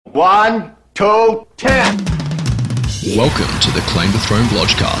1, 2, 10. Welcome to the Claim the Throne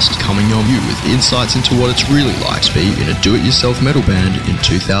Blogcast, coming on you with insights into what it's really like to be in a do-it-yourself metal band in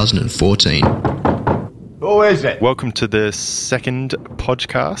 2014. Who is it? Welcome to the second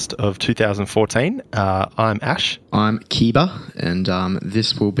podcast of 2014. I'm Ash. I'm Kiba, and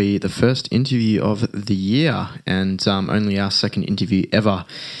this will be the first interview of the year, and only our second interview ever.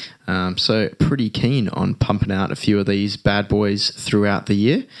 So pretty keen on pumping out a few of these bad boys throughout the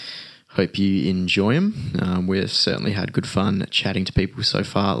year. Hope you enjoy them. We've certainly had good fun chatting to people so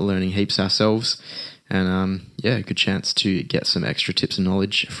far, learning heaps ourselves. And good chance to get some extra tips and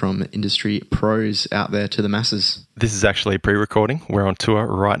knowledge from industry pros out there to the masses. This is actually pre-recording. We're on tour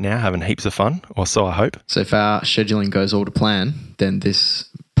right now, having heaps of fun, or so I hope. So if our scheduling goes all to plan, then this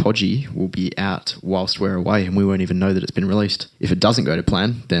podgy will be out whilst we're away and we won't even know that it's been released. If it doesn't go to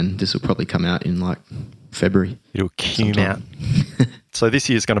plan, then this will probably come out in like February. It'll cume out. So this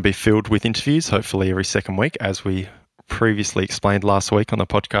year's going to be filled with interviews, hopefully every second week. As we previously explained last week on the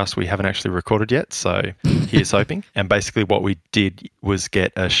podcast, we haven't actually recorded yet, so here's hoping. And basically what we did was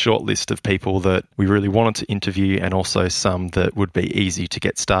get a short list of people that we really wanted to interview and also some that would be easy to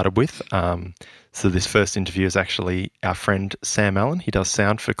get started with. So this first interview is actually our friend Sam Allen. He does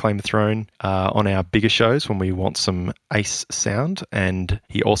sound for Claim the Throne on our bigger shows when we want some ace sound, and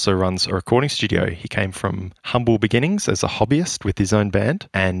he also runs a recording studio. He came from humble beginnings as a hobbyist with his own band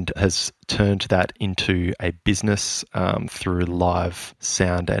and has turned that into a business through live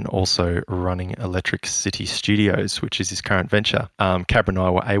sound and also running Electric City Studios, which is his current venture. Cabra and I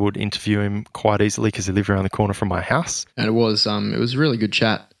were able to interview him quite easily because he lived around the corner from my house. And it was a really good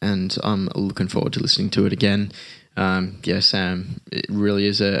chat, and I'm looking forward to listening to it again. Sam, it really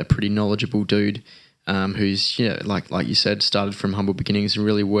is a pretty knowledgeable dude who's, like you said, started from humble beginnings and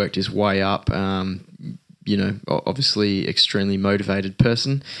really worked his way up. Obviously extremely motivated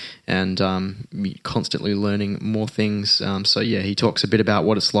person and constantly learning more things. He talks a bit about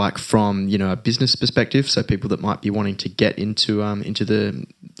what it's like from, a business perspective. So people that might be wanting to get into the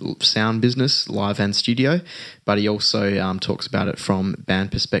sound business, live and studio, but he also talks about it from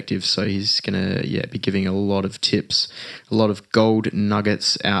band perspective. So he's going to be giving a lot of tips, a lot of gold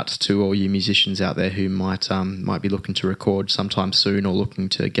nuggets out to all you musicians out there who might be looking to record sometime soon or looking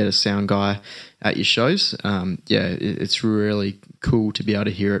to get a sound guy at your shows. It's really cool to be able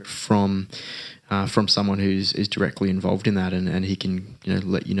to hear it from someone who's directly involved in that, and he can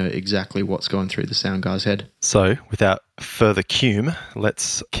let you know exactly what's going through the sound guy's head. So without further cume,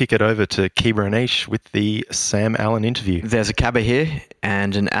 let's kick it over to Kiba and Ish with the Sam Allen interview. There's a Cabba here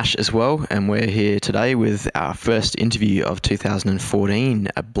and an Ash as well, and we're here today with our first interview of 2014,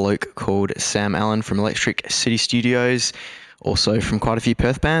 a bloke called Sam Allen from Electric City Studios, also from quite a few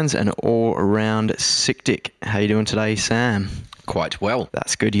Perth bands, and all around sick dick. How you doing today, Sam? Quite well.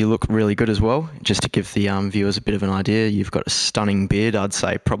 That's good. You look really good as well. Just to give the viewers a bit of an idea, you've got a stunning beard, I'd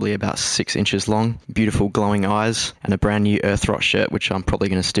say probably about 6 inches long, beautiful glowing eyes, and a brand new Earth Rot shirt, which I'm probably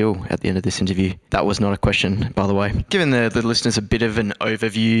going to steal at the end of this interview. That was not a question, by the way. Giving the listeners a bit of an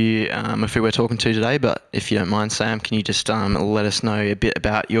overview of who we're talking to today, but if you don't mind, Sam, can you just let us know a bit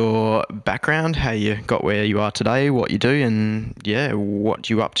about your background, how you got where you are today, what you do, and what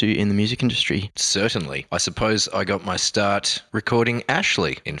you're up to in the music industry? Certainly. I suppose I got my start recording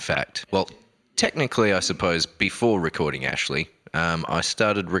Ashley, in fact. Well, technically, I suppose, before recording Ashley, I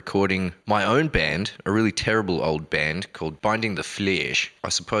started recording my own band, a really terrible old band called Binding the Flesh. I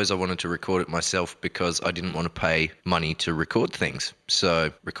suppose I wanted to record it myself because I didn't want to pay money to record things.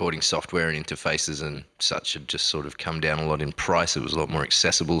 So recording software and interfaces and such had just sort of come down a lot in price. It was a lot more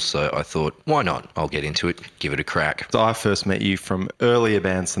accessible. So I thought, why not? I'll get into it, give it a crack. So I first met you from earlier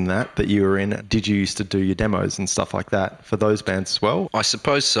bands than that you were in. Did you used to do your demos and stuff like that for those bands as well? I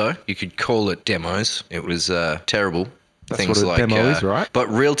suppose so. You could call it demos. It was terrible. That's Things what a demo is, right? But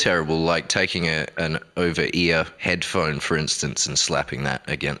real terrible, like taking an over-ear headphone, for instance, and slapping that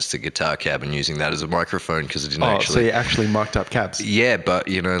against a guitar cab and using that as a microphone because it didn't actually... So you actually mic'd up cabs? Yeah, but,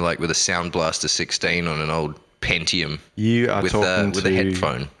 like with a Sound Blaster 16 on an old Pentium. You are talking with to a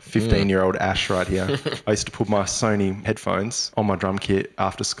headphone. 15-year-old Ash right here. I used to put my Sony headphones on my drum kit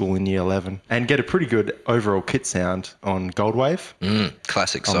after school in year 11 and get a pretty good overall kit sound on Goldwave.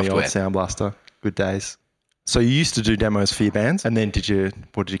 Classic on software. On the old Sound Blaster. Good days. So you used to do demos for your bands, and then did you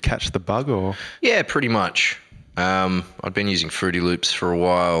catch the bug or? Yeah, pretty much. I'd been using Fruity Loops for a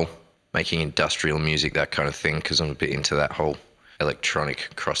while, making industrial music, that kind of thing, because I'm a bit into that whole electronic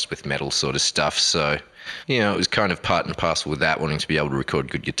crossed with metal sort of stuff. So, it was kind of part and parcel with that, wanting to be able to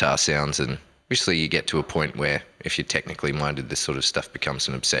record good guitar sounds. And obviously you get to a point where if you're technically minded, this sort of stuff becomes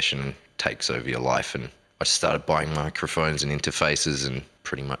an obsession and takes over your life. And I just started buying microphones and interfaces and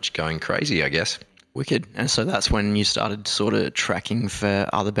pretty much going crazy, I guess. Wicked. And so that's when you started sort of tracking for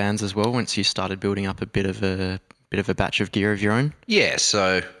other bands as well, once you started building up a bit of a batch of gear of your own? Yeah,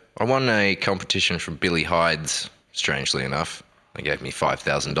 so I won a competition from Billy Hyde's, strangely enough. They gave me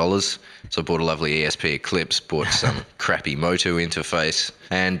 $5,000. So I bought a lovely ESP Eclipse, bought some crappy Motu interface,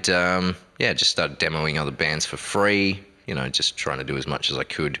 and just started demoing other bands for free, just trying to do as much as I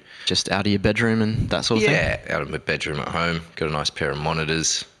could. Just out of your bedroom and that sort of thing? Yeah, out of my bedroom at home. Got a nice pair of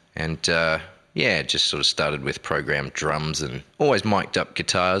monitors, and just sort of started with programmed drums and always mic'd up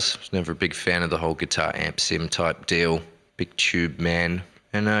guitars. Was never a big fan of the whole guitar amp sim type deal. Big tube man,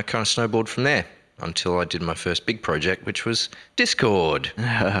 and kind of snowballed from there until I did my first big project, which was Discord.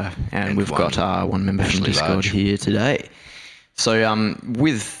 And we've got one member from Discord here today. So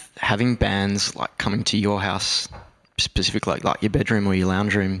with having bands like coming to your house, specifically like your bedroom or your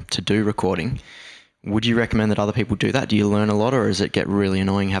lounge room to do recording, would you recommend that other people do that? Do you learn a lot, or does it get really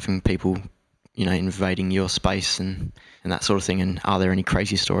annoying having people invading your space and that sort of thing? And are there any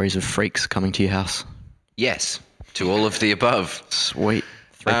crazy stories of freaks coming to your house? Yes, to all of the above. Sweet.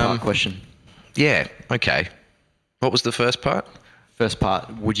 3-part question. Yeah, okay. What was the first part? First part,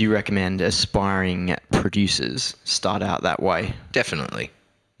 would you recommend aspiring producers start out that way? Definitely.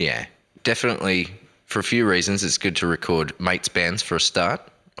 Yeah, definitely. For a few reasons, it's good to record mates' bands for a start,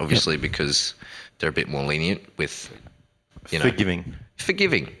 obviously, because they're a bit more lenient with, Forgiving.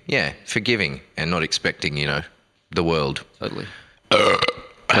 Forgiving and not expecting, the world. Totally.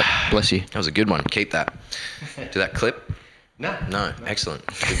 Bless you. That was a good one. Keep that. Do that clip? No. Excellent.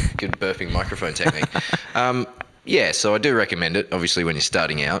 Good burping microphone technique. So I do recommend it, obviously, when you're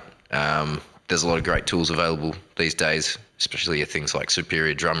starting out. There's a lot of great tools available these days, especially things like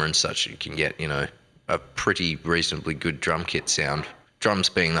Superior Drummer and such. You can get, a pretty reasonably good drum kit sound. Drums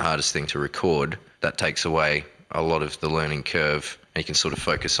being the hardest thing to record, that takes away a lot of the learning curve. And you can sort of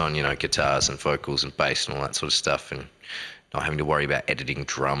focus on, guitars and vocals and bass and all that sort of stuff, and not having to worry about editing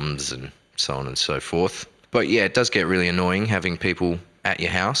drums and so on and so forth. But yeah, it does get really annoying having people at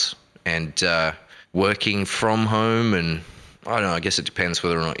your house and working from home, and I don't know, I guess it depends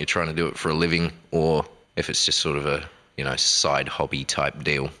whether or not you're trying to do it for a living or if it's just sort of a, side hobby type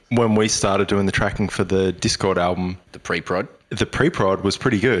deal. When we started doing the tracking for the Discord album, The pre-prod was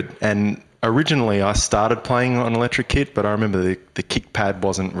pretty good. And originally I started playing on electric kit, but I remember the kick pad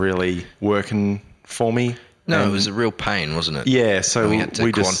wasn't really working for me. No, it was a real pain, wasn't it? Yeah, so we had to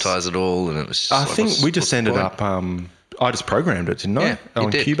quantize it all, and it was just I think we just ended up I just programmed it, didn't I? Yeah,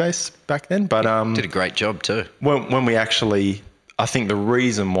 on Cubase back then. But did a great job too. When we actually, I think the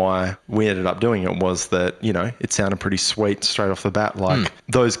reason why we ended up doing it was that, it sounded pretty sweet straight off the bat. Like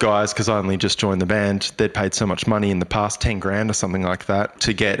those guys, because I only just joined the band, they'd paid so much money in the past, 10 grand or something like that,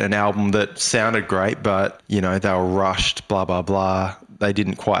 to get an album that sounded great, but, they were rushed, blah, blah, blah. They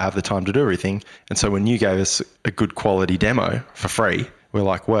didn't quite have the time to do everything. And so when you gave us a good quality demo for free, we're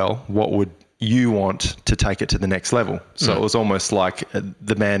like, well, what would you want to take it to the next level? So it was almost like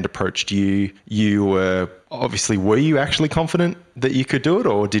the band approached you. Were you actually confident that you could do it,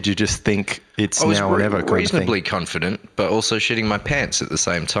 or did you just think it's now or never? I was reasonably confident, but also shitting my pants at the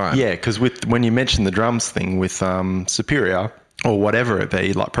same time. Yeah, because when you mentioned the drums thing with Superior, or whatever it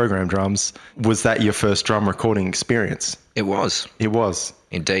be, like program drums, was that your first drum recording experience? It was. It was.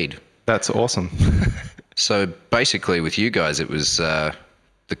 Indeed. That's awesome. So basically with you guys, it was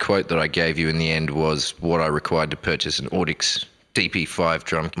the quote that I gave you in the end was what I required to purchase an Audix DP5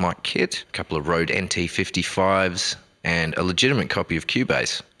 drum mic kit, a couple of Rode NT55s, and a legitimate copy of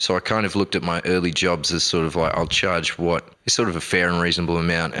Cubase. So I kind of looked at my early jobs as sort of like, I'll charge what is sort of a fair and reasonable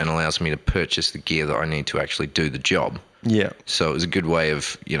amount and allows me to purchase the gear that I need to actually do the job. Yeah. So it was a good way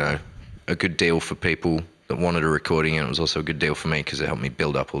of, a good deal for people that wanted a recording, and it was also a good deal for me because it helped me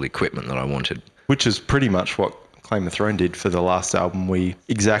build up all the equipment that I wanted. Which is pretty much what Claim the Throne did for the last album. We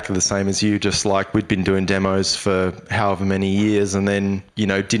exactly the same as you, just like we'd been doing demos for however many years, and then,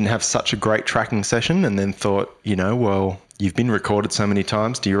 didn't have such a great tracking session, and then thought, well, you've been recorded so many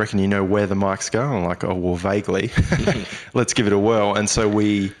times. Do you reckon you know where the mics go? I'm like, oh, well, vaguely. Let's give it a whirl. And so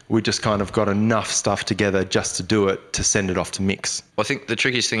we just kind of got enough stuff together just to do it, to send it off to mix. I think the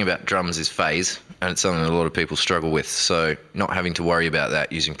trickiest thing about drums is phase, and it's something that a lot of people struggle with. So not having to worry about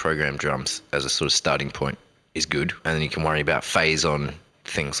that, using programmed drums as a sort of starting point is good. And then you can worry about phase on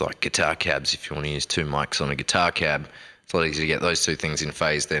things like guitar cabs. If you want to use 2 mics on a guitar cab, it's a lot easier to get those 2 things in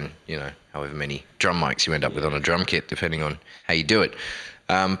phase than, however many drum mics you end up with on a drum kit, depending on how you do it.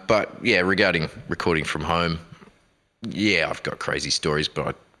 But yeah, regarding recording from home, yeah, I've got crazy stories, but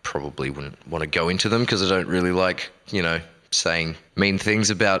I probably wouldn't want to go into them because I don't really like, saying mean things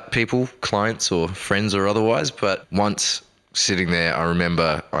about people, clients or friends or otherwise. But once sitting there, I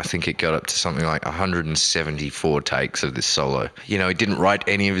remember, I think it got up to something like 174 takes of this solo. You know, he didn't write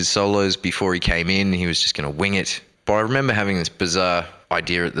any of his solos before he came in. He was just going to wing it. But I remember having this bizarre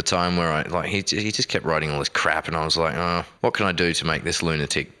idea at the time where he just kept writing all this crap, and I was like, oh, what can I do to make this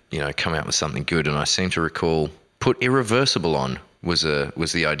lunatic, you know, come out with something good? And I seem to recall put Irreversible on was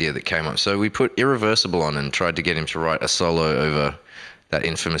the idea that came up. So we put Irreversible on and tried to get him to write a solo over that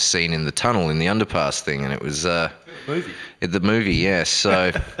infamous scene in the tunnel in the underpass thing, and it was the movie, yeah.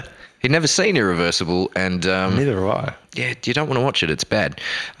 So he'd never seen Irreversible, and Neither have I. yeah, you don't want to watch it. It's bad.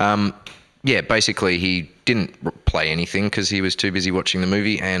 Yeah, basically he didn't play anything because he was too busy watching the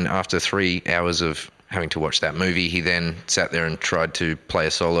movie, and after 3 hours of having to watch that movie, he then sat there and tried to play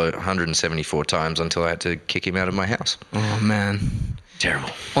a solo 174 times until I had to kick him out of my house. Oh, man.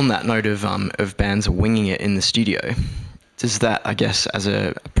 Terrible. On that note of bands winging it in the studio, does that, I guess, as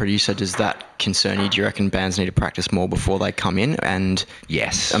a producer, does that concern you? Do you reckon bands need to practice more before they come in? And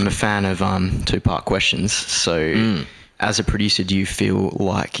Yes. I'm a fan of two-part questions. So as a producer, do you feel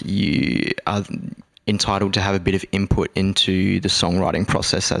like you are entitled to have a bit of input into the songwriting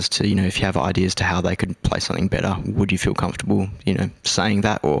process as to, you know, if you have ideas to how they could play something better? Would you feel comfortable, you know, saying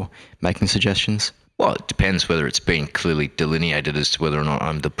that or making suggestions? Well, it depends whether it's been clearly delineated as to whether or not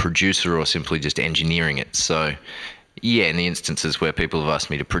I'm the producer or simply just engineering it. So, yeah, in the instances where people have asked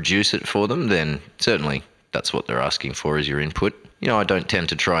me to produce it for them, then certainly that's what they're asking for, is your input. You know, I don't tend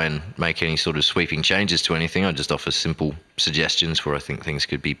to try and make any sort of sweeping changes to anything. I just offer simple suggestions where I think things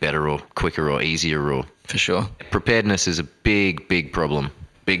could be better or quicker or easier. Or For sure. preparedness is a big problem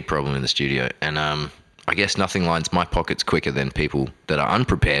in the studio. And I guess nothing lines my pockets quicker than people that are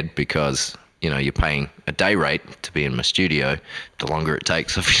unprepared, because, you know, you're paying a day rate to be in my studio. The longer it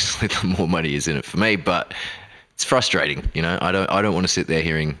takes, obviously, the more money is in it for me. But it's frustrating, you know. I don't want to sit there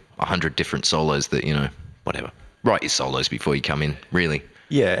hearing 100 different solos that, you know, whatever. Write your solos before you come in, really.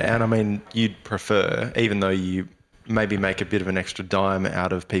 Yeah, and I mean, you'd prefer, even though you maybe make a bit of an extra dime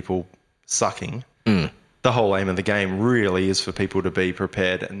out of people sucking, the whole aim of the game really is for people to be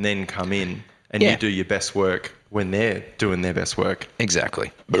prepared and then come in and Yeah. you do your best work when they're doing their best work.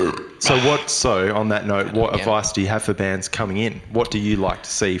 Exactly. So on that note, what advice do you have for bands coming in? What do you like to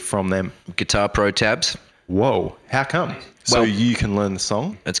see from them? Guitar Pro tabs. Whoa, how come? So Well- you can learn the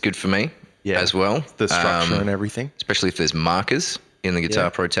song? That's good for me as well. The structure and everything? Especially if there's markers in the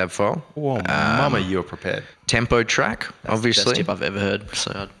Guitar Pro tab file. Whoa, mama, you're prepared. Tempo track, obviously. Best tip I've ever heard.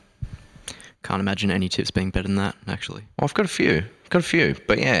 So I can't imagine any tips being better than that, actually. Well, I've got a few.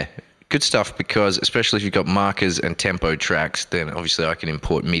 But yeah, good stuff, because especially if you've got markers and tempo tracks, then obviously I can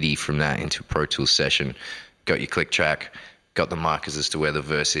import MIDI from that into a Pro Tools session. Got your click track, got the markers as to where the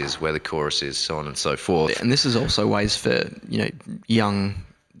verse is, where the chorus is, so on and so forth. And this is also ways for, you know, young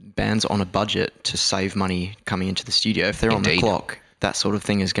bands on a budget to save money coming into the studio. If they're on the Indeed. clock, that sort of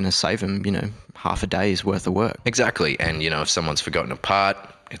thing is going to save them, you know, half a day's worth of work. Exactly. And, you know, if someone's forgotten a part,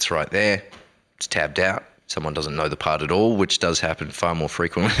 it's right there. It's tabbed out. Someone doesn't know the part at all, which does happen far more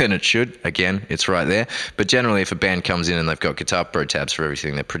frequently than it should. Again, it's right there. But generally, if a band comes in and they've got Guitar Pro tabs for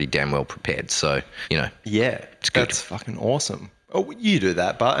everything, they're pretty damn well prepared. So, you know, Yeah, good. that's fucking awesome. Oh, you do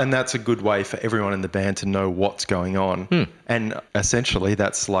that, and that's a good way for everyone in the band to know what's going on. And essentially,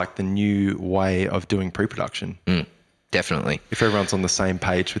 that's like the new way of doing pre-production. definitely. If everyone's on the same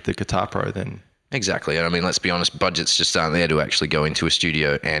page with the Guitar Pro, then Exactly. And I mean, let's be honest, budgets just aren't there to actually go into a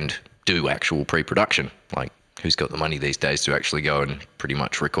studio and do actual pre-production. Like, who's got the money these days to actually go and pretty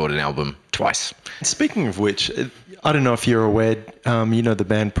much record an album twice? speaking of which, I don't know if you're aware, you know the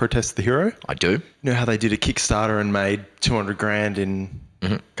band Protest the Hero? I do. You know how they did a Kickstarter and made 200 grand in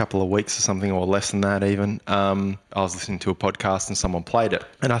a couple of weeks or something, or less than that even. I was listening to a podcast and someone played it.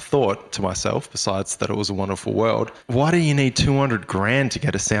 And I thought to myself, besides that it was a wonderful world, why do you need 200 grand to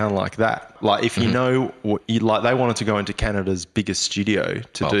get a sound like that? Like, if you know, what you, like, they wanted to go into Canada's biggest studio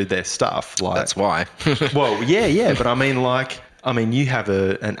to do their stuff. Like, That's why. well, yeah, but I mean, you have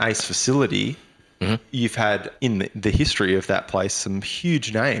an ace facility. You've had in the history of that place some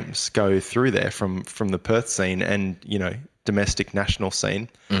huge names go through there from the Perth scene and, you know, domestic national scene.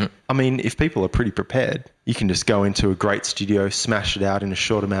 I mean, if people are pretty prepared, you can just go into a great studio, smash it out in a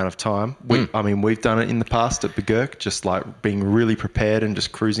short amount of time. I mean, we've done it in the past at Begurk, just like being really prepared and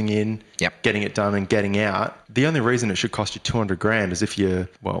just cruising in, getting it done and getting out. The only reason it should cost you 200 grand is if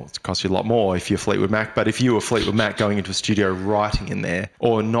it costs you a lot more if you're Fleetwood Mac, but if you were Fleetwood Mac going into a studio writing in there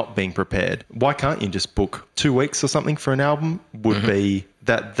or not being prepared, why can't you just book 2 weeks or something for an album? Would be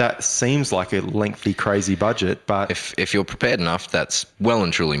that seems like a lengthy, crazy budget, but If you're prepared enough, that's well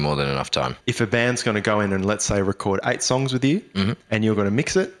and truly more than enough time. if a band's going to go in and, let's say, record 8 songs with you and you're going to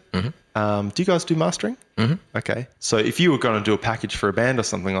mix it Do you guys do mastering? Okay. So if you were going to do a package for a band or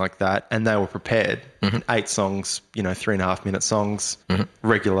something like that, and they were prepared, 8 songs, 3.5-minute songs,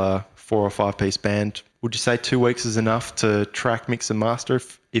 regular 4 or 5 piece band, would you say 2 weeks is enough to track, mix and master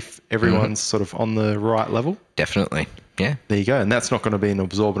if everyone's sort of on the right level? Definitely. Yeah. There you go. And that's not going to be an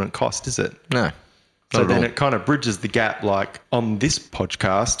exorbitant cost, is it? No. So then it kind of bridges the gap. Like on this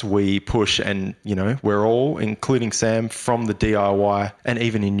podcast, we push and, we're all, including Sam, from the DIY. And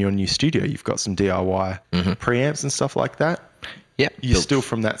even in your new studio, you've got some DIY preamps and stuff like that. Yeah. You're still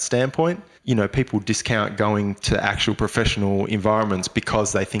from that standpoint. People discount going to actual professional environments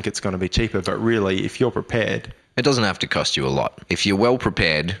because they think it's going to be cheaper. But really, if you're prepared... It doesn't have to cost you a lot. If you're well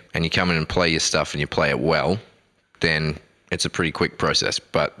prepared and you come in and play your stuff and you play it well, then it's a pretty quick process.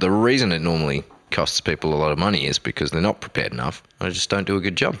 But the reason it normally costs people a lot of money is because they're not prepared enough. I just don't do a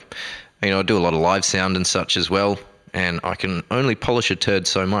good job. I do a lot of live sound and such as well, and I can only polish a turd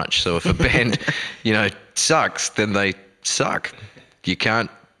so much. So if a band, sucks, then they suck. You can't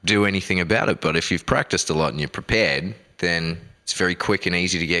do anything about it. But if you've practiced a lot and you're prepared, then it's very quick and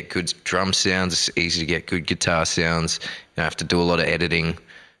easy to get good drum sounds. It's easy to get good guitar sounds. You don't have to do a lot of editing.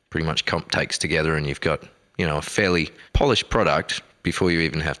 Pretty much comp takes together and you've got, a fairly polished product before you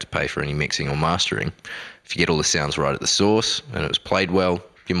even have to pay for any mixing or mastering. If you get all the sounds right at the source and it was played well,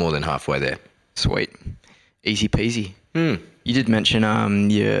 you're more than halfway there. Sweet. Easy peasy. You did mention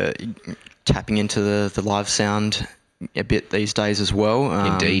you're tapping into the live sound a bit these days as well.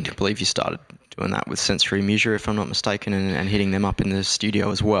 Indeed. I believe you started doing that with Sensory Measure, if I'm not mistaken, and hitting them up in the studio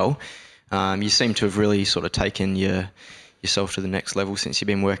as well. You seem to have really sort of taken yourself to the next level since you've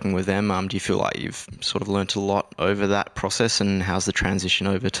been working with them. Do you feel like you've sort of learnt a lot over that process, and how's the transition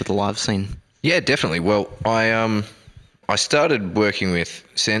over to the live scene? Yeah, definitely. Well, I started working with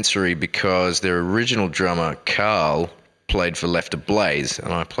Sensory because their original drummer, Carl, played for Left Ablaze,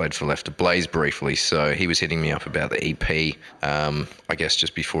 and I played for Left Ablaze briefly, so he was hitting me up about the EP, I guess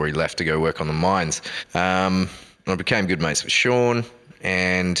just before he left to go work on the mines. I became good mates with Sean,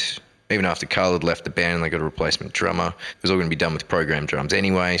 and even after Carl had left the band and they got a replacement drummer, it was all going to be done with programmed drums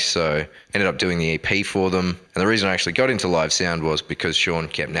anyway, so ended up doing the EP for them. And the reason I actually got into live sound was because Sean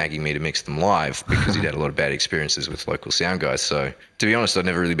kept nagging me to mix them live because he'd had a lot of bad experiences with local sound guys. So to be honest, I'd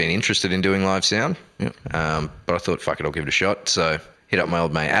never really been interested in doing live sound, but I thought, fuck it, I'll give it a shot. So hit up my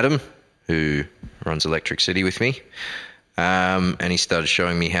old mate Adam, who runs Electric City with me, and he started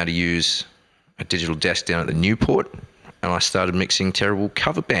showing me how to use a digital desk down at the Newport, and I started mixing terrible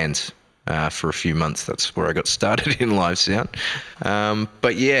cover bands. For a few months. That's where I got started in live sound.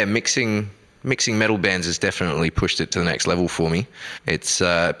 But yeah, mixing metal bands has definitely pushed it to the next level for me. It's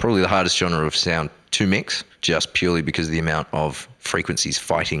probably the hardest genre of sound to mix, just purely because of the amount of frequencies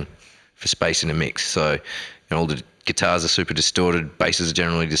fighting for space in a mix. So all the guitars are super distorted, basses are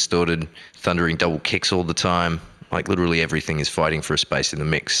generally distorted, thundering double kicks all the time. Like literally everything is fighting for a space in the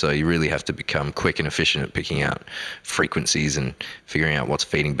mix. So you really have to become quick and efficient at picking out frequencies and figuring out what's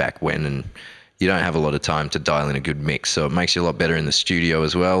feeding back when. And you don't have a lot of time to dial in a good mix. So it makes you a lot better in the studio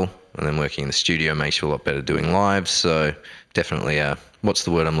as well. And then working in the studio makes you a lot better doing live. So definitely, what's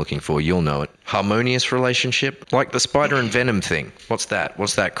the word I'm looking for? You'll know it. Harmonious relationship? Like the Spider and Venom thing. What's that?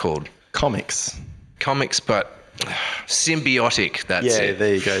 What's that called? Comics, but symbiotic. That's it. Yeah,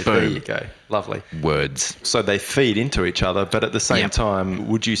 there you go. Boom. There you go. Lovely. Words. So they feed into each other, but at the same time,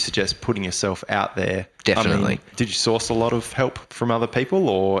 would you suggest putting yourself out there? Definitely. Did you source a lot of help from other people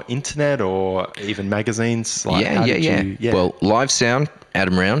or internet or even magazines? Yeah. Well, live sound,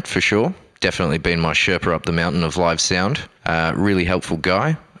 Adam Round for sure. Definitely been my Sherpa up the mountain of live sound. Really helpful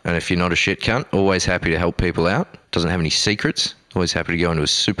guy. And if you're not a shit cunt, always happy to help people out. Doesn't have any secrets. Always happy to go into a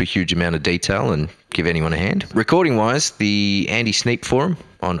super huge amount of detail and give anyone a hand. Recording-wise, the Andy Sneap Forum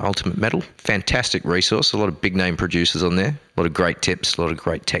on Ultimate Metal. Fantastic resource. A lot of big-name producers on there. A lot of great tips, a lot of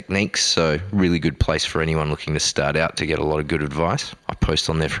great techniques. So really good place for anyone looking to start out to get a lot of good advice. I post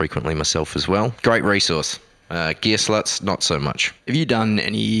on there frequently myself as well. Great resource. Gear Sluts, not so much. Have you done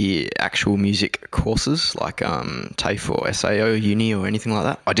any actual music courses like TAFE or SAO uni or anything like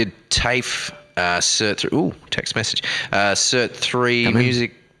that? I did TAFE, Cert 3, text message, Cert 3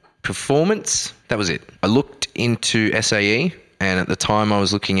 music performance. That was it. I looked into SAE, and at the time I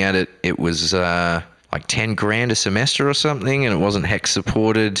was looking at it, it was like 10 grand a semester or something, and it wasn't HEX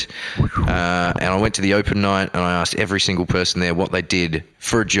supported. And I went to the open night and I asked every single person there what they did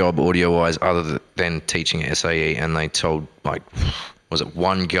for a job audio-wise other than teaching at SAE, and they told,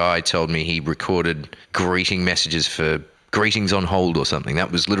 one guy told me he recorded greeting messages for Greetings on Hold or something.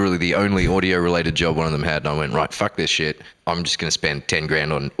 That was literally the only audio-related job one of them had. And I went, right, fuck this shit. I'm just going to spend 10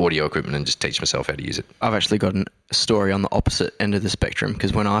 grand on audio equipment and just teach myself how to use it. I've actually got a story on the opposite end of the spectrum,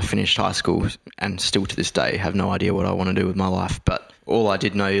 because when I finished high school, and still to this day have no idea what I want to do with my life, but all I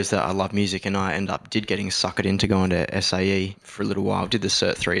did know is that I love music, and I did getting suckered into going to SAE for a little while. Did the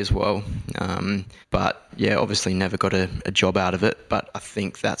Cert 3 as well. But yeah, obviously never got a job out of it. But I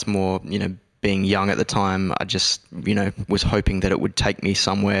think that's more, being young at the time, I just, was hoping that it would take me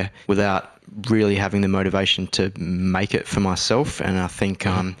somewhere without really having the motivation to make it for myself. And I think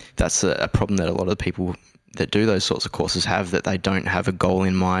that's a problem that a lot of people that do those sorts of courses have, that they don't have a goal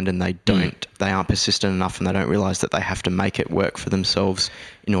in mind, and they aren't persistent enough, and they don't realize that they have to make it work for themselves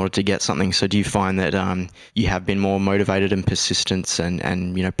in order to get something. So do you find that you have been more motivated and persistent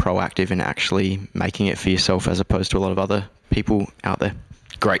and proactive in actually making it for yourself, as opposed to a lot of other people out there?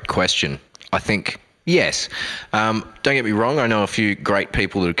 Great question. I think yes. Don't get me wrong. I know a few great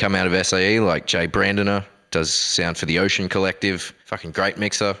people that have come out of SAE, like Jay Brandoner, does sound for the Ocean Collective, fucking great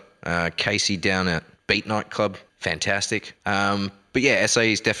mixer. Casey down at Beat Nightclub, fantastic. But yeah,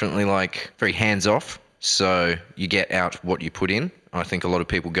 SAE is definitely like very hands off. So you get out what you put in. I think a lot of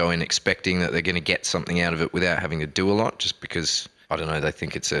people go in expecting that they're going to get something out of it without having to do a lot, just because, I don't know, they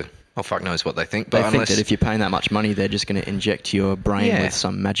think it's fuck knows what they think. But they think that if you're paying that much money, they're just going to inject your brain with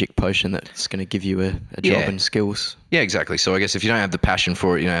some magic potion that's going to give you a job and skills. Yeah, exactly. So I guess if you don't have the passion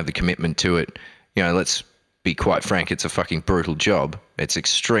for it, you don't have the commitment to it, let's be quite frank, it's a fucking brutal job. It's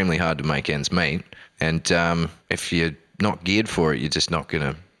extremely hard to make ends meet. And if you're not geared for it, you're not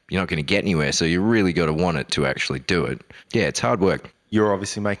going to get anywhere. So you really got to want it to actually do it. Yeah, it's hard work. You're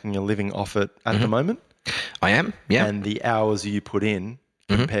obviously making a living off it at the moment. I am, yeah. And the hours you put in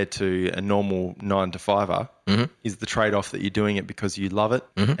compared to a normal 9 to 5er is the trade-off that you're doing it because you love it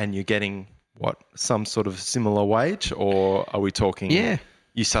and you're getting, some sort of similar wage? Or are we talking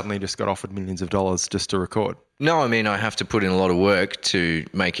you suddenly just got offered millions of dollars just to record? No, I mean, I have to put in a lot of work to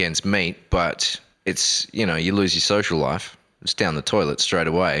make ends meet, but it's, you lose your social life. It's down the toilet straight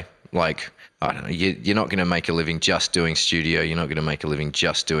away. Like, I don't know, you're not going to make a living just doing studio. You're not going to make a living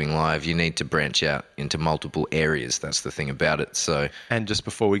just doing live. You need to branch out into multiple areas. That's the thing about it. So, and just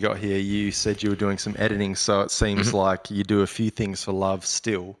before we got here, you said you were doing some editing. So it seems like you do a few things for love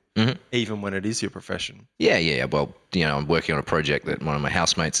still, even when it is your profession. Yeah. Well, I'm working on a project that one of my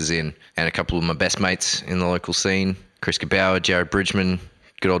housemates is in, and a couple of my best mates in the local scene, Chris Gebauer, Jared Bridgman,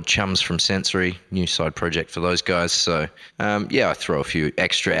 good old chums from Sensory, new side project for those guys. So, I throw a few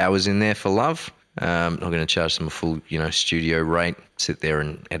extra hours in there for love. I'm not going to charge them a full, studio rate, sit there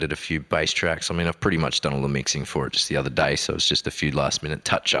and edit a few bass tracks. I mean, I've pretty much done all the mixing for it just the other day, so it's just a few last-minute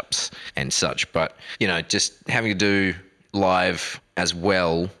touch-ups and such. But, just having to do live as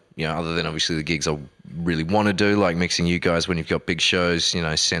well, other than obviously the gigs I really want to do, like mixing you guys when you've got big shows,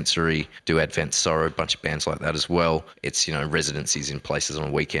 Sensory, do Advent Sorrow, a bunch of bands like that as well. It's, residencies in places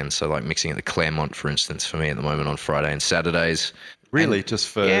on weekends. So like mixing at the Claremont, for instance, for me at the moment on Friday and Saturdays. Really? And, just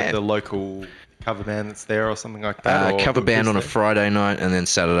for the local cover band that's there or something like that? Cover band on a Friday night, and then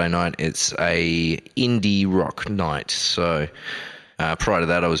Saturday night it's a indie rock night. So prior to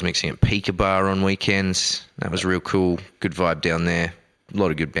that I was mixing at Peekabah on weekends. That was real cool. Good vibe down there. A lot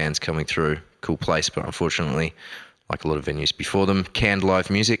of good bands coming through. Cool place, but unfortunately, like a lot of venues before them, canned live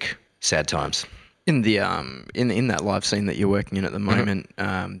music. Sad times. In the in that live scene that you're working in at the moment,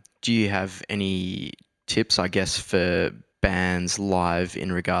 do you have any tips, I guess, for bands live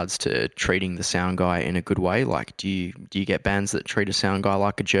in regards to treating the sound guy in a good way? Like, do you get bands that treat a sound guy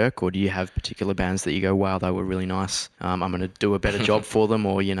like a jerk, or do you have particular bands that you go, wow, they were really nice, I'm going to do a better job for them,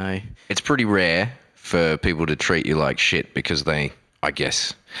 or It's pretty rare for people to treat you like shit because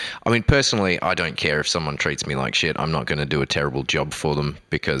personally, I don't care if someone treats me like shit. I'm not going to do a terrible job for them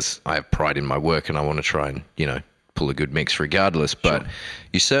because I have pride in my work and I want to try and, pull a good mix regardless. But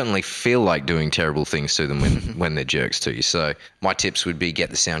you certainly feel like doing terrible things to them when they're jerks to you. So my tips would be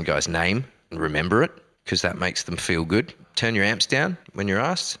get the sound guy's name and remember it, because that makes them feel good. Turn your amps down when you're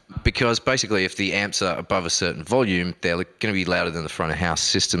asked, because basically if the amps are above a certain volume, they're going to be louder than the front of house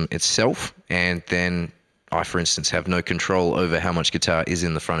system itself. And then I, for instance, have no control over how much guitar is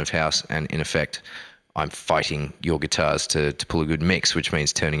in the front of house, and in effect, I'm fighting your guitars to pull a good mix, which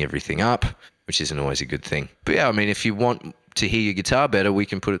means turning everything up, which isn't always a good thing. But yeah, I mean, if you want to hear your guitar better, we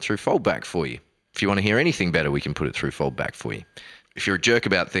can put it through foldback for you. If you want to hear anything better, we can put it through foldback for you. If you're a jerk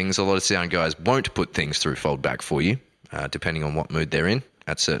about things, a lot of sound guys won't put things through foldback for you, depending on what mood they're in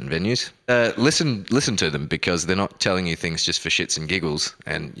at certain venues. Listen to them, because they're not telling you things just for shits and giggles.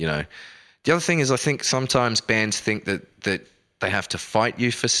 And, the other thing is, I think sometimes bands think that they have to fight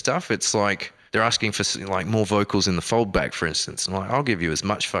you for stuff. It's like, they're asking for like more vocals in the foldback, for instance. And like, I'll give you as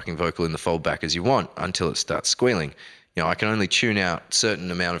much fucking vocal in the foldback as you want until it starts squealing. You know, I can only tune out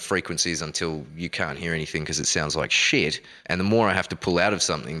certain amount of frequencies until you can't hear anything because it sounds like shit. And the more I have to pull out of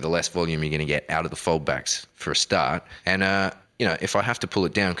something, the less volume you're going to get out of the foldbacks for a start. And, you know, if I have to pull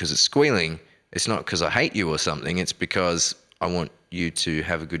it down because it's squealing, it's not because I hate you or something. It's because I want you to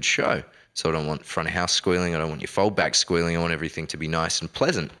have a good show. So I don't want front of house squealing. I don't want your foldback squealing. I want everything to be nice and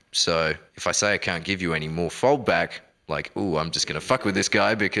pleasant. So if I say I can't give you any more foldback, like, ooh, I'm just going to fuck with this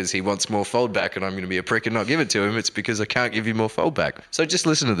guy because he wants more foldback and I'm going to be a prick and not give it to him. It's because I can't give you more foldback. So just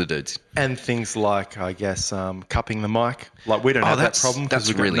listen to the dudes. And things like, I guess, cupping the mic. Like, we don't have that problem because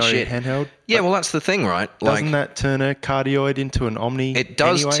we've got no handheld. Yeah, well, that's the thing, right? Doesn't that turn a cardioid into an omni? It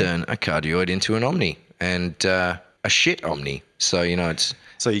does turn a cardioid into an omni and a shit omni. So, you know, it's...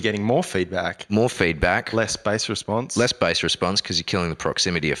 So you're getting more feedback. More feedback. Less bass response. Less bass response because you're killing the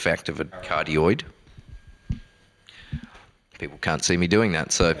proximity effect of a cardioid. People can't see me doing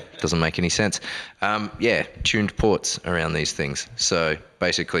that, so it doesn't make any sense. Yeah, tuned ports around these things. So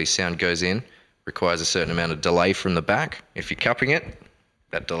basically sound goes in, requires a certain amount of delay from the back. If you're cupping it,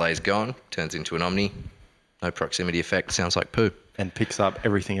 that delay's gone, turns into an omni. No proximity effect, sounds like poo. And picks up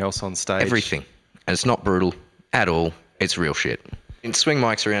everything else on stage. Everything. And it's not brutal at all. It's real shit. And swing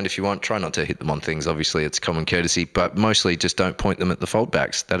mics around if you want. Try not to hit them on things. Obviously, it's common courtesy, but mostly just don't point them at the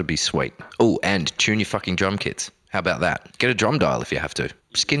foldbacks. That'd be sweet. Oh, and tune your fucking drum kits. How about that? Get a drum dial if you have to.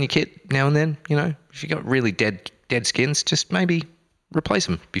 Skin your kit now and then, you know. If you got really dead skins, just maybe replace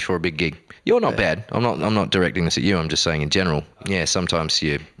them before a big gig. You're not bad. I'm not directing this at you. I'm just saying in general. Yeah, sometimes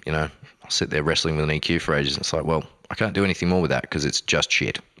you know, I'll sit there wrestling with an EQ for ages and it's like, well, I can't do anything more with that because it's just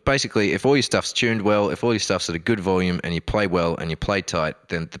shit. Basically, if all your stuff's tuned well, if all your stuff's at a good volume and you play well and you play tight,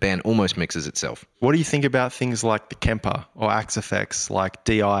 then the band almost mixes itself. What do you think about things like the Kemper or Axe Effects, like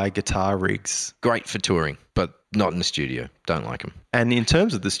DI guitar rigs? Great for touring, but not in the studio. Don't like them. And in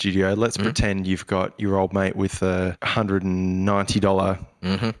terms of the studio, let's pretend you've got your old mate with a $190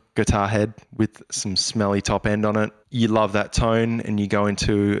 guitar head with some smelly top end on it. You love that tone and you go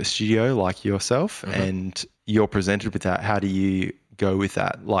into a studio like yourself and you're presented with that. How do you go with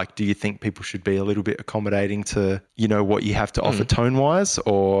that? Like, do you think people should be a little bit accommodating to, you know, what you have to offer tone-wise,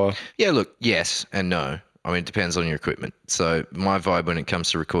 or? Yeah, look, yes and no. I mean, it depends on your equipment. So my vibe when it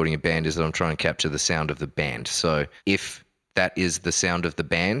comes to recording a band is that I'm trying to capture the sound of the band. So if that is the sound of the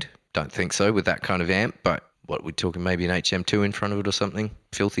band, don't think so with that kind of amp, but what, we're talking maybe an HM2 in front of it or something?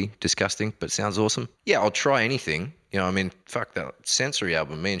 Filthy, disgusting, but sounds awesome. Yeah, I'll try anything. You know, I mean, fuck that Sensory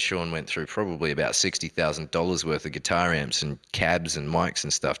album. Me and Sean went through probably about $60,000 worth of guitar amps and cabs and mics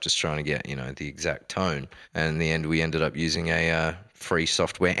and stuff just trying to get, you know, the exact tone. And in the end, we ended up using a free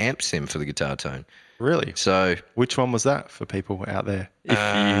software amp sim for the guitar tone. Really? So, which one was that for people out there, if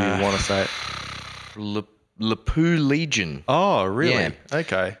you want to say it? Lapoo Legion. Oh, really? Yeah.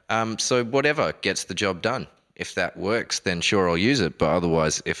 Okay. So whatever gets the job done. If that works, then sure, I'll use it. But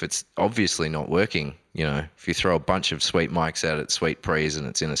otherwise, if it's obviously not working, you know, if you throw a bunch of sweet mics out at sweet pre's and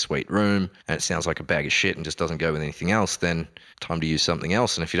it's in a sweet room and it sounds like a bag of shit and just doesn't go with anything else, then time to use something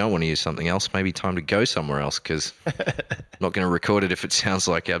else. And if you don't want to use something else, maybe time to go somewhere else because I'm not going to record it if it sounds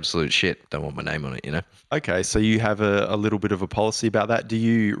like absolute shit. Don't want my name on it, you know? Okay, so you have a little bit of a policy about that. Do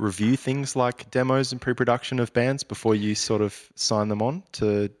you review things like demos and pre-production of bands before you sort of sign them on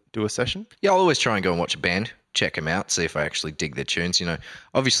to do a session? Yeah, I'll always try and go and watch a band. Check them out, see if I actually dig their tunes. You know,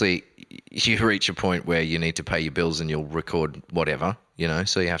 obviously you reach a point where you need to pay your bills and you'll record whatever, you know,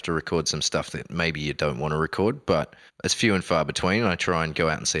 so you have to record some stuff that maybe you don't want to record, but it's few and far between. I try and go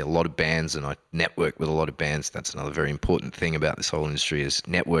out and see a lot of bands and I network with a lot of bands. That's another very important thing about this whole industry is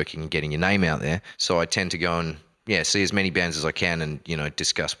networking and getting your name out there. So I tend to go and see as many bands as I can and, you know,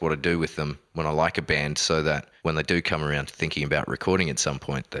 discuss what I do with them when I like a band so that when they do come around to thinking about recording at some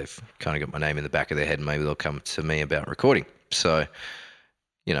point, they've kind of got my name in the back of their head and maybe they'll come to me about recording. So,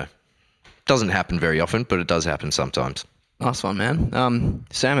 you know, doesn't happen very often, but it does happen sometimes. Nice one, man.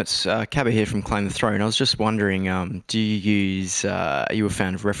 Sam, it's Cabba here from Claim the Throne. I was just wondering, do you use, are you a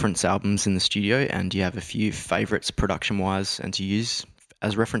fan of reference albums in the studio and do you have a few favourites production-wise and to use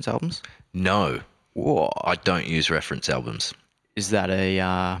as reference albums? No. Whoa. I don't use reference albums. Is that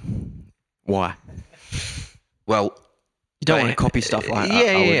a why? Well, you don't want to copy stuff like that.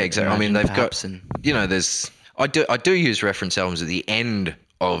 Yeah, exactly. I mean, they've got, you know, I do use reference albums at the end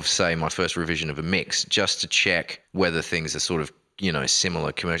of, say, my first revision of a mix just to check whether things are sort of, you know,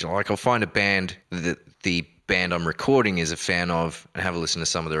 similar commercial. Like I'll find a band that the band I'm recording is a fan of and have a listen to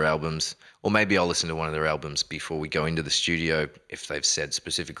some of their albums, or maybe I'll listen to one of their albums before we go into the studio if they've said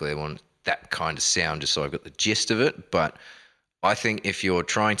specifically they want that kind of sound just so I've got the gist of it. But I think if you're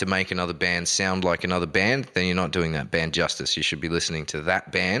trying to make another band sound like another band, then you're not doing that band justice. You should be listening to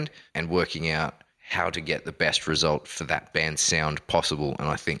that band and working out how to get the best result for that band's sound possible. And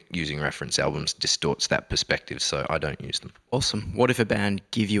I think using reference albums distorts that perspective, so I don't use them. Awesome. What if a band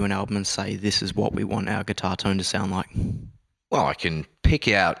give you an album and say, this is what we want our guitar tone to sound like? Well, I can pick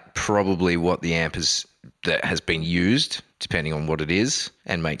out probably what the amp is that has been used, depending on what it is,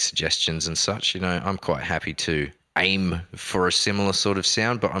 and make suggestions and such. I'm quite happy to aim for a similar sort of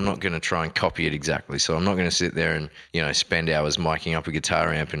sound, but I'm not going to try and copy it exactly. So I'm not going to sit there and, spend hours miking up a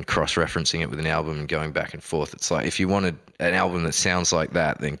guitar amp and cross-referencing it with an album and going back and forth. It's like, if you wanted an album that sounds like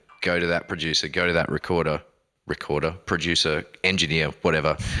that, then go to that producer, go to that producer, engineer,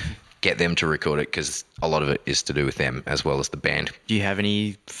 whatever, get them to record it, because a lot of it is to do with them as well as the band. Do you have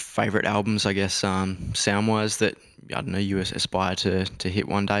any favourite albums, I guess, sound-wise that, I don't know, you aspire to hit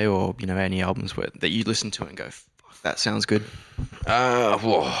one day, or, any albums that you listen to and go, that sounds good?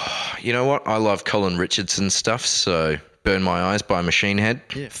 Well, you know what? I love Colin Richardson's stuff, so Burn My Eyes by Machine Head.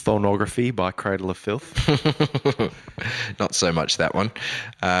 Yeah. Thornography by Cradle of Filth. Not so much that one.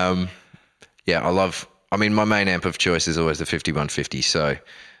 My main amp of choice is always the 5150, so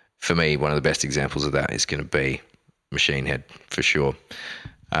for me, one of the best examples of that is going to be Machine Head, for sure.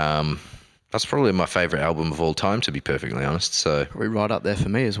 That's probably my favourite album of all time, to be perfectly honest. So probably right up there for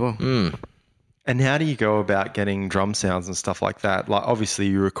me as well. And how do you go about getting drum sounds and stuff like that? Like, obviously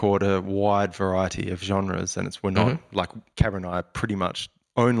you record a wide variety of genres, and we're not like Cameron and I pretty much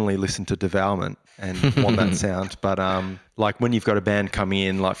only listen to Devourment and want that sound. But like when you've got a band coming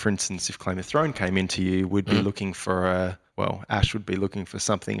in, like for instance, if Claim the Throne came into you, we'd be looking for Ash would be looking for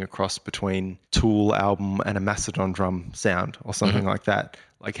something across between Tool album and a Mastodon drum sound or something like that.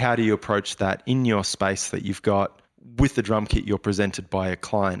 Like, how do you approach that in your space that you've got with the drum kit you're presented by a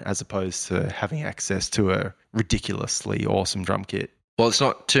client, as opposed to having access to a ridiculously awesome drum kit? Well, it's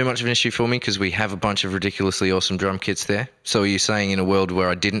not too much of an issue for me because we have a bunch of ridiculously awesome drum kits there. So are you saying in a world where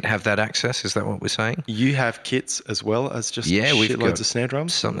I didn't have that access? Is that what we're saying? You have kits as well as just we've shitloads got of snare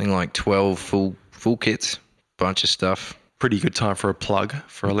drums? Something like 12 full kits, bunch of stuff. Pretty good time for a plug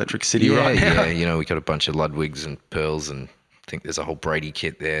for Electric City right now. Yeah, we got a bunch of Ludwigs and Pearls, and I think there's a whole Brady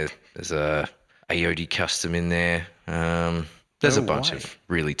kit there. There's a Ayoade Custom in there. There's a bunch of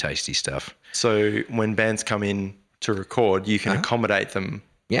really tasty stuff. So when bands come in to record, you can accommodate them.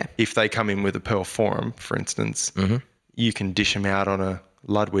 Yeah. If they come in with a Pearl Forum, for instance, you can dish them out on a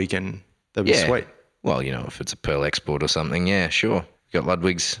Ludwig and they'll be sweet. Well, if it's a Pearl Export or something, yeah, sure. Got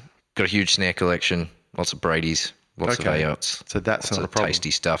Ludwigs, got a huge snare collection, lots of Bradys, lots of Ayots. So that's not a problem.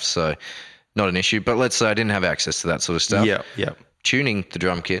 Tasty stuff, so not an issue. But let's say I didn't have access to that sort of stuff. Yeah. Tuning the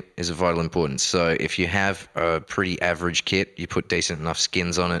drum kit is of vital importance. So if you have a pretty average kit, you put decent enough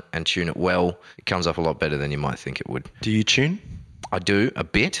skins on it and tune it well, it comes up a lot better than you might think it would. Do you tune? I do a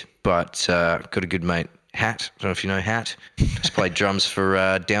bit, but got a good mate, Hat. I don't know if you know Hat. Just played drums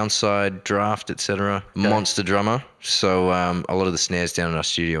for Downside, Draft, etc. Monster drummer. So a lot of the snares down in our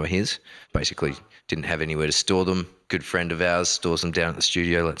studio are his. Basically didn't have anywhere to store them. Good friend of ours stores them down at the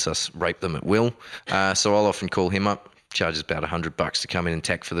studio, lets us rape them at will. So I'll often call him up. Charges about $100 to come in and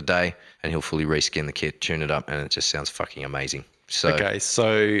tech for the day, and he'll fully reskin the kit, tune it up, and it just sounds fucking amazing. So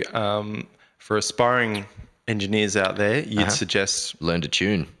for aspiring engineers out there, you'd suggest learn to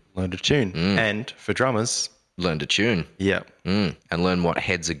tune, and for drummers, learn to tune, and learn what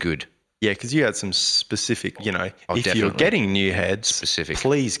heads are good. Yeah, because you had some specific, if you're getting new heads,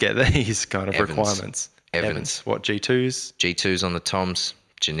 please get these kind of requirements. Evans, what, G2s? G2s on the toms,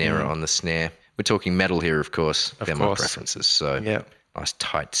 Genera on the snare. We're talking metal here, of course. They're my preferences. So nice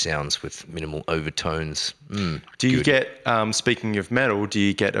tight sounds with minimal overtones. Do you get, speaking of metal, do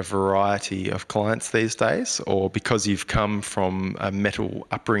you get a variety of clients these days? Or because you've come from a metal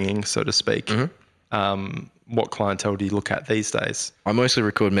upbringing, so to speak, what clientele do you look at these days? I mostly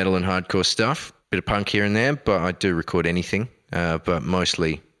record metal and hardcore stuff, bit of punk here and there, but I do record anything. But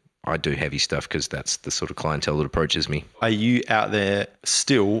mostly I do heavy stuff because that's the sort of clientele that approaches me. Are you out there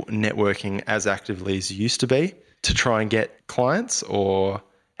still networking as actively as you used to be to try and get clients, or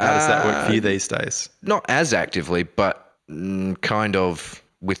how does that work for you these days? Not as actively, but kind of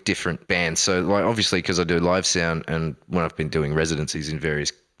with different bands. So like obviously because I do live sound, and when I've been doing residencies in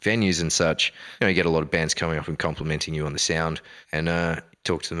various venues and such, you get a lot of bands coming up and complimenting you on the sound, and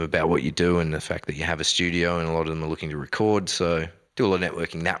talk to them about what you do and the fact that you have a studio, and a lot of them are looking to record. So do a lot of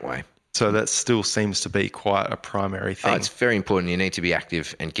networking that way. So that still seems to be quite a primary thing. It's very important. You need to be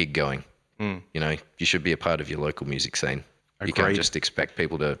active and gig going. You should be a part of your local music scene. Agreed. You can't just expect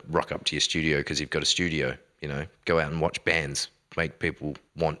people to rock up to your studio because you've got a studio. Go out and watch bands, make people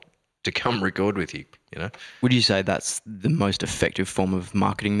want to come record with you, Would you say that's the most effective form of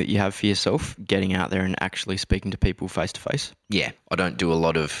marketing that you have for yourself, getting out there and actually speaking to people face to face? Yeah, I don't do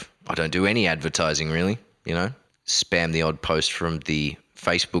any advertising really, spam the odd post from the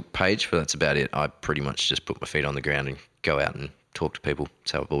Facebook page, but that's about it. I pretty much just put my feet on the ground and go out and talk to people.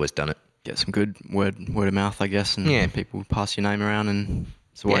 That's how I've always done it. Get some good word of mouth, I guess, and Yeah. people pass your name around, and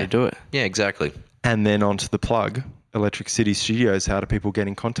it's the way to do it. Yeah, exactly. And then onto the plug, Electric City Studios. How do people get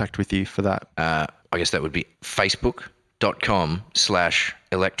in contact with you for that? I guess that would be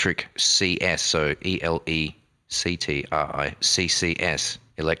facebook.com/electriccs, so ELECTRICCS,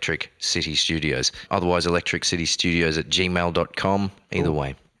 Electric City Studios. Otherwise, electriccitystudios@gmail.com, either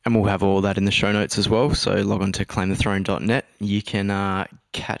way. And we'll have all that in the show notes as well. So log on to claimthethrone.net. You can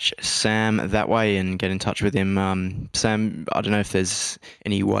catch Sam that way and get in touch with him. Sam, I don't know if there's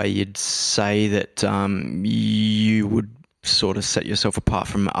any way you'd say that you would sort of set yourself apart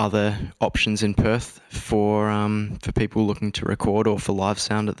from other options in Perth for people looking to record or for live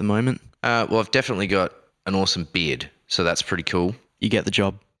sound at the moment. Well, I've definitely got an awesome beard, so that's pretty cool. You get the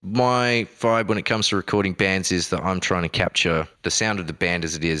job. My vibe when it comes to recording bands is that I'm trying to capture the sound of the band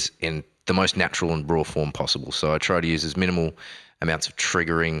as it is in the most natural and raw form possible. So I try to use as minimal amounts of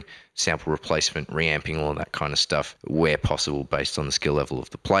triggering, sample replacement, reamping, all that kind of stuff where possible based on the skill level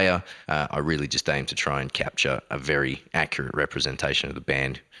of the player. I really just aim to try and capture a very accurate representation of the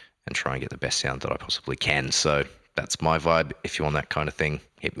band and try and get the best sound that I possibly can. So that's my vibe. If you want that kind of thing,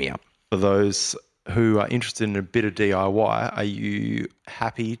 hit me up. For those who are interested in a bit of DIY, are you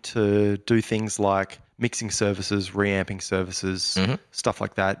happy to do things like mixing services, reamping services, stuff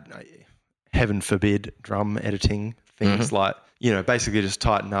like that? Heaven forbid, drum editing, things like, basically just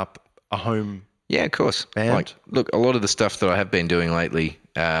tighten up a home. Yeah, of course. Band. Look, a lot of the stuff that I have been doing lately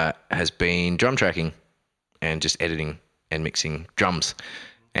has been drum tracking and just editing and mixing drums,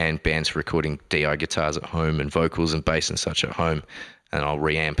 and bands recording DI guitars at home and vocals and bass and such at home, and I'll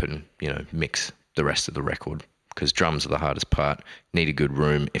reamp and mix the rest of the record, because drums are the hardest part. Need a good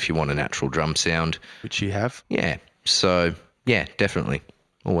room if you want a natural drum sound. Which you have. Yeah. So, yeah, definitely.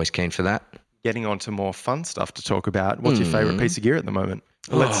 Always keen for that. Getting on to more fun stuff to talk about. What's your favourite piece of gear at the moment?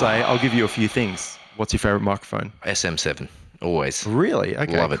 Let's say I'll give you a few things. What's your favourite microphone? SM7. Always. Really?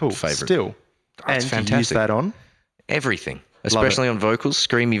 Okay, Love it. cool. Favourite. Still. Oh, it's and fantastic. do you use that on? Everything. Especially on vocals.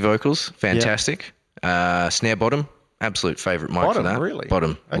 Screamy vocals. Fantastic. Snare bottom. Absolute favourite mic Bottom, for that. really?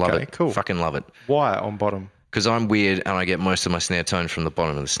 Bottom. Love Okay, it. cool. Fucking love it. Why on bottom? Because I'm weird and I get most of my snare tone from the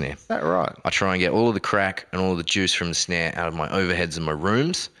bottom of the snare. Is that right? I try and get all of the crack and all of the juice from the snare out of my overheads and my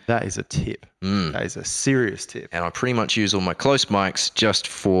rooms. That is a tip. That is a serious tip. And I pretty much use all my close mics just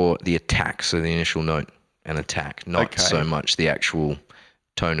for the attack, so the initial note and attack, not Okay. so much the actual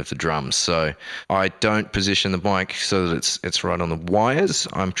tone of the drums. So I don't position the mic so that it's right on the wires.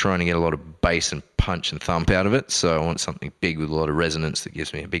 I'm trying to get a lot of bass and punch and thump out of it. So I want something big with a lot of resonance that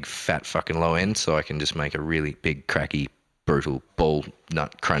gives me a big fat fucking low end, so I can just make a really big, cracky, brutal, ball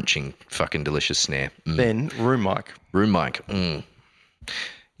nut crunching, fucking delicious snare. Then room mic. Room mic. You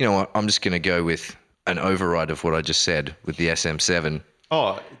know what? I'm just going to go with an override of what I just said with the SM7.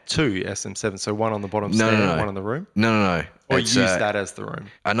 Oh, two SM7. So one on the bottom No, stand, no, no. one on the room. No. Or It's, use that as the room.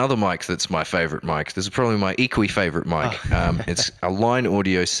 Another mic that's my favourite mic. This is probably my equally favourite mic. It's a Line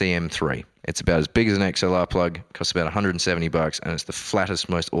Audio CM3. It's about as big as an XLR plug, costs about $170, and it's the flattest,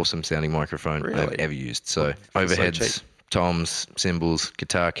 most awesome sounding microphone I've Really? ever used. So so overheads, cheap. toms, cymbals,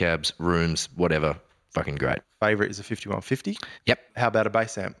 guitar cabs, rooms, whatever. Fucking great. Favorite is a 5150. Yep. How about a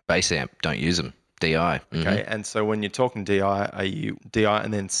bass amp? Bass amp. Don't use them. DI. Okay, and so when you're talking DI, are you DI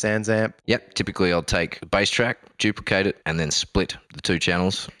and then Sans amp? Yep. Typically, I'll take the bass track, duplicate it, and then split the two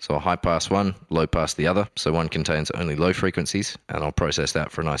channels. So I'll high pass one, low pass the other. So one contains only low frequencies, and I'll process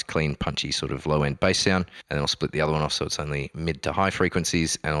that for a nice, clean, punchy sort of low end bass sound. And then I'll split the other one off so it's only mid to high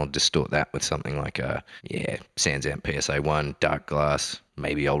frequencies, and I'll distort that with something like a Sans amp PSA1, dark glass.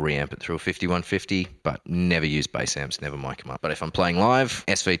 Maybe I'll reamp it through a 5150, but never use bass amps, never mic them up. But if I'm playing live,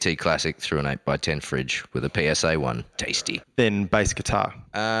 SVT Classic through an 8x10 fridge with a PSA1. Tasty. Then bass guitar.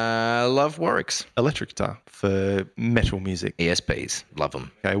 Love Warwick's. Electric guitar for metal music. ESPs. Love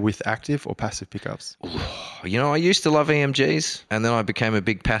them. Okay, with active or passive pickups? You know, I used to love EMGs, and then I became a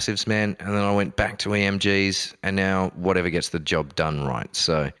big passives man, and then I went back to EMGs, and now whatever gets the job done right.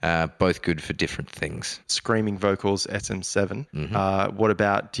 So both good for different things. Screaming vocals, SM7. What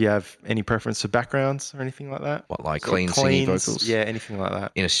about, do you have any preference for backgrounds or anything like that? What, like Sort of clean singing cleans? vocals? Yeah, anything like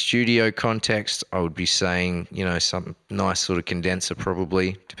that. In a studio context, I would be saying, you know, some nice sort of condenser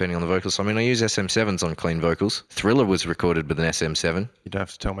probably, depending on the vocals. I mean, I use SM7s on clean vocals. Thriller was recorded with an SM7. You don't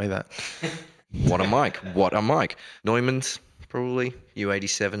have to tell me that. What a mic. What a mic. Neumann's, probably.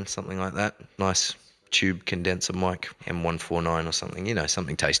 U87, something like that. Nice tube condenser mic, M149 or something,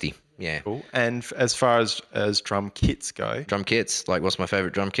 something tasty. Yeah. Cool. And as far as drum kits go, Drum kits, like what's my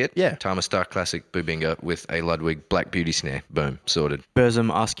favourite drum kit? Yeah. Tama Star Classic Bubinga with a Ludwig Black Beauty snare. Boom, sorted.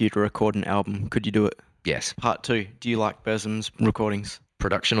 Burzum asked you to record an album. Could you do it? Yes. Part 2. Do you like Burzum's recordings?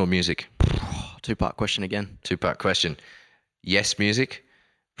 Production or music? Two-part question again. Two-part question. Yes, music.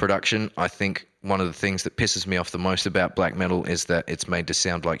 Production, I think one of the things that pisses me off the most about black metal is that it's made to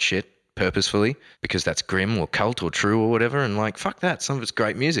sound like shit purposefully, because that's grim or cult or true or whatever, and fuck that. Some of it's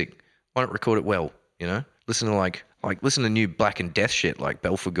great music. Why not record it well, Listen to listen to new Black and Death shit like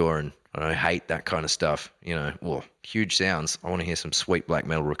Belphegor and I hate that kind of stuff, huge sounds. I want to hear some sweet black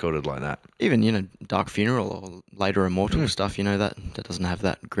metal recorded like that. Even, Dark Funeral or later Immortal stuff, that doesn't have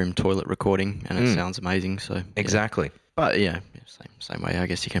that grim toilet recording and it sounds amazing. So yeah. Exactly. But same way, I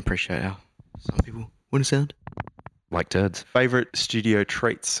guess you can appreciate how some people want to sound. Like turds. favorite studio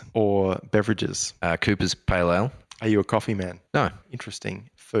treats or beverages? Cooper's Pale Ale. Are you a coffee man? No. Interesting.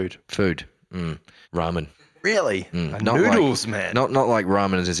 Food. Ramen. Really? Not Noodles, like, man. Not like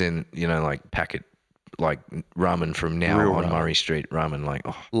ramen as in, packet, like ramen from now Real on ramen. Murray Street. Ramen, Like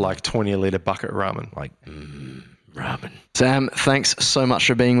 20-litre bucket ramen. Ramen. Sam, thanks so much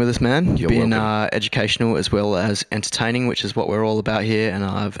for being with us, man. You're Been welcome. educational as well as entertaining, which is what we're all about here, and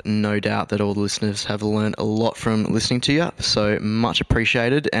I've no doubt that all the listeners have learned a lot from listening to you, so much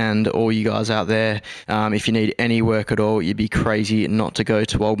appreciated. And all you guys out there, if you need any work at all, you'd be crazy not to go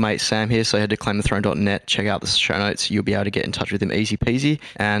to old mate Sam here, so head to claimthethrone.net, check out the show notes, you'll be able to get in touch with him easy peasy.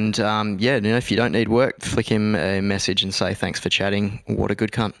 And if you don't need work, flick him a message and say thanks for chatting. What a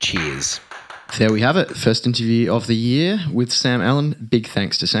good cunt. Cheers. There we have it. First interview of the year with Sam Allen. Big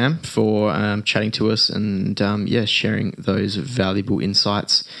thanks to Sam for chatting to us and, sharing those valuable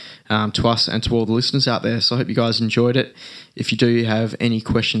insights to us and to all the listeners out there. So I hope you guys enjoyed it. If you do have any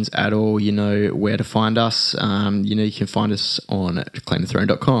questions at all, you know where to find us. You can find us on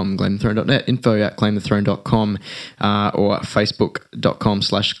claimthethrone.com, claimthethrone.net, info@claimthethrone.com, or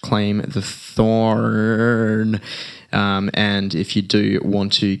facebook.com/claimthethrone. And if you do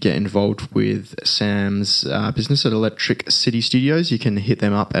want to get involved with Sam's business at Electric City Studios, you can hit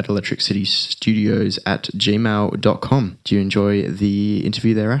them up at electricitystudios@gmail.com. Do you enjoy the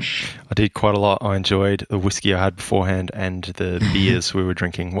interview there, Ash? I did quite a lot. I enjoyed the whiskey I had beforehand and the beers we were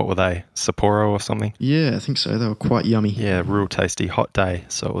drinking. What were they? Sapporo or something? Yeah, I think so. They were quite yummy. Yeah, real tasty. Hot day.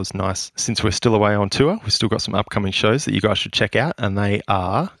 So it was nice. Since we're still away on tour, we've still got some upcoming shows that you guys should check out. And they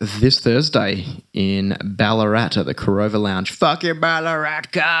are... This Thursday in Ballarat at the Corova Lounge. Fuck your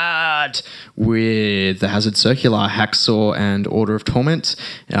Ballarat card! With the Hazard Circular, Hacksaw and Order of Torment.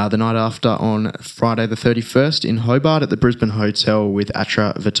 The night after on Friday the 31st in Hobart at the Brisbane Hotel with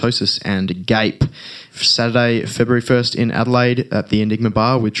Atra Vitosis and Gape. Saturday, February 1st in Adelaide at the Enigma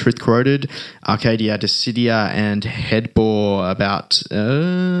Bar with Truth Corroded, Arcadia Decidia and Headbore, about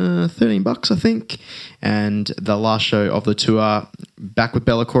 $13, I think. And the last show of the tour, back with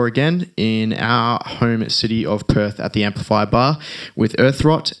Bellacore again in our home city of Perth at the Amplifier Bar with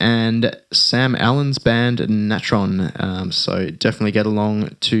Earthrot and Sam Allen's band Natron. So definitely get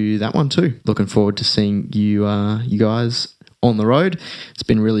along to that one too. Looking forward to seeing you guys on the road. It's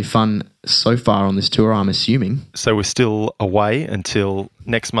been really fun so far on this tour, I'm assuming. So we're still away until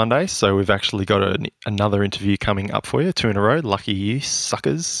next Monday. So we've actually got another interview coming up for you, 2 in a row. Lucky you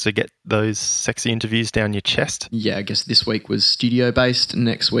suckers to get those sexy interviews down your chest. Yeah, I guess this week was studio based.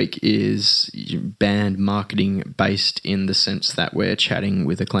 Next week is band marketing based, in the sense that we're chatting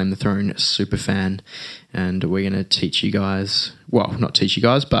with a Claim the Throne super fan, and we're going to teach you guys, well, not teach you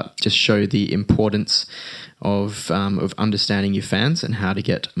guys, but just show the importance of understanding your fans and how to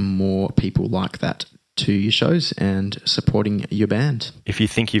get more people like that to your shows and supporting your band. If you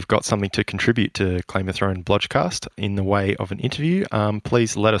think you've got something to contribute to Claim the Throne Blodgecast in the way of an interview,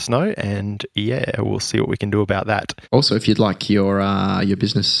 please let us know, and we'll see what we can do about that. Also, if you'd like your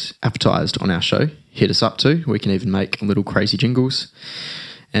business advertised on our show, hit us up too. We can even make little crazy jingles.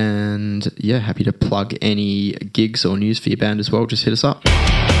 And happy to plug any gigs or news for your band as well. Just hit us up.